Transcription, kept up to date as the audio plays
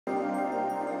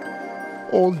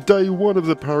On day one of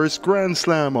the Paris Grand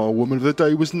Slam, our woman of the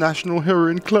day was national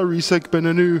heroine Clarisse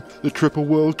Agbegnenou. The triple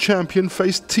world champion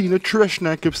faced Tina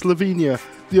Trešňák of Slovenia,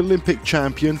 the Olympic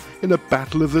champion, in a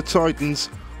battle of the titans,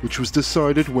 which was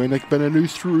decided when Agbegnenou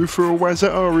threw for a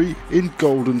waza-ari in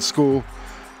golden score.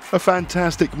 A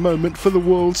fantastic moment for the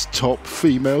world's top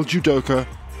female judoka.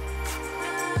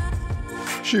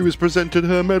 She was presented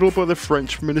her medal by the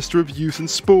French Minister of Youth and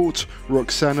Sport,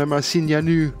 Roxana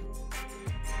Agbegnenou.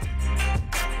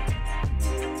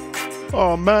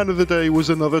 Our man of the day was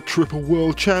another triple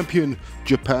world champion,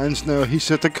 Japan's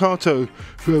Naohisa Takato,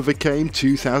 who overcame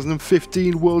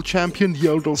 2015 world champion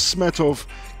Yeldol Smetov,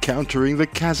 countering the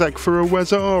Kazakh for a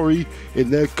waza-ari in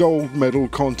their gold medal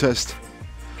contest.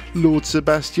 Lord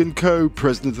Sebastian Coe,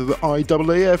 president of the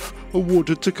IAAF,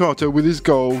 awarded Takato with his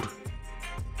gold.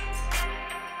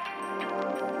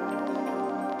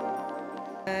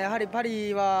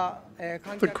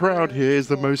 The crowd here is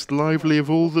the most lively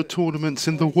of all the tournaments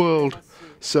in the world,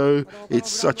 so it's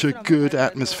such a good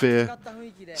atmosphere.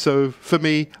 So for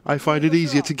me, I find it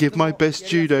easier to give my best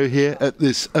judo here at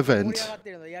this event.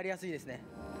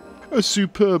 A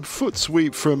superb foot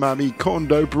sweep from Ami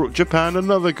Kondo brought Japan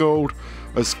another gold,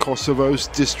 as Kosovo's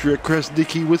Distria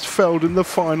Kresniki was felled in the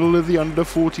final of the under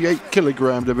 48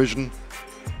 kilogram division.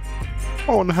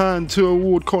 On hand to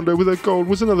award Kondo with a gold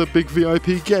was another big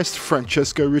VIP guest,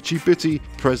 Francesco Ricci-Bitti,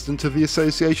 president of the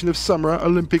Association of Summer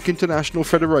Olympic International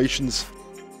Federations.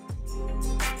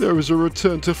 There was a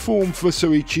return to form for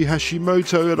Soichi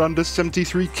Hashimoto at under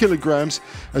 73 kilograms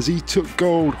as he took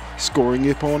gold, scoring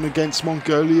Ippon against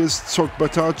Mongolia's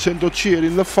Tsogbatar Chendochir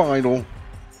in the final.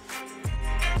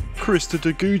 Krista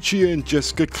Deguchi and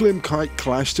Jessica Klimkite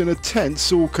clashed in a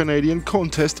tense all-Canadian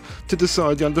contest to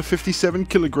decide the under 57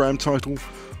 kilogram title.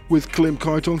 With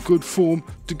Klimkite on good form,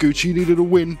 Deguchi needed a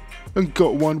win and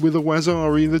got one with a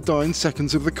waza-ari in the dying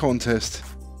seconds of the contest.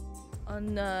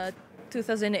 On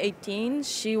 2018,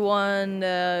 she won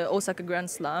the Osaka Grand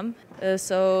Slam,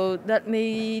 so that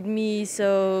made me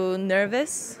so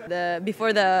nervous.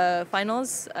 Before the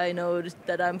finals, I know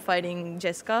that I'm fighting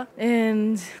Jessica,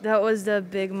 and that was the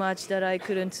big match that I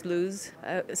couldn't lose.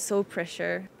 So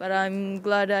pressure, but I'm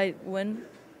glad I win.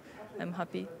 I'm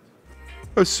happy.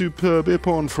 A superb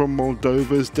ippon from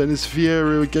Moldova's Denis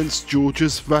Vieira against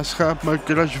Georgia's Vaska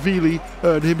Margrashvili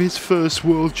earned him his first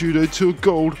World Judo Tour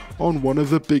gold on one of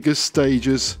the biggest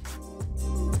stages.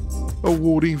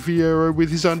 Awarding Vieira with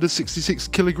his under 66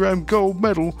 kilogram gold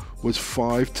medal was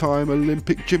five-time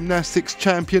Olympic gymnastics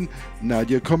champion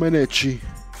Nadia Comaneci.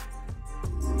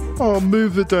 Our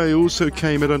move of the day also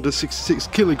came at under 66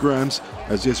 kilograms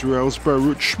as Israel's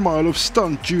Baruch Shmailov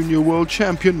stunned junior world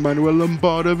champion Manuel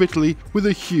Lombardo of Italy with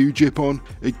a huge ippon.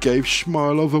 It gave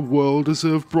Shmailov a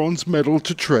well-deserved bronze medal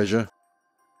to treasure.